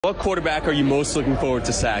What quarterback are you most looking forward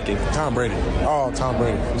to sacking? Tom Brady. Oh, Tom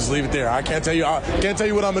Brady. Just leave it there. I can't tell you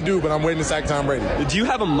what I'm going to do, but I'm waiting to sack Tom Brady. Do you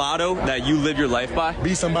have a motto that you live your life by?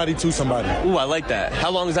 Be somebody to somebody. Ooh, I like that. How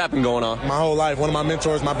long has that been going on? My whole life. One of my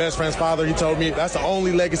mentors, my best friend's father, he told me that's the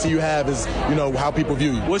only legacy you have is, how people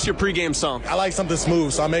view you. What's your pregame song? I like something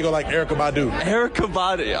smooth, so I may go like Erykah Badu. Erykah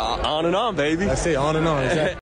Badu. On and on, baby. That's it. On and on. Exactly.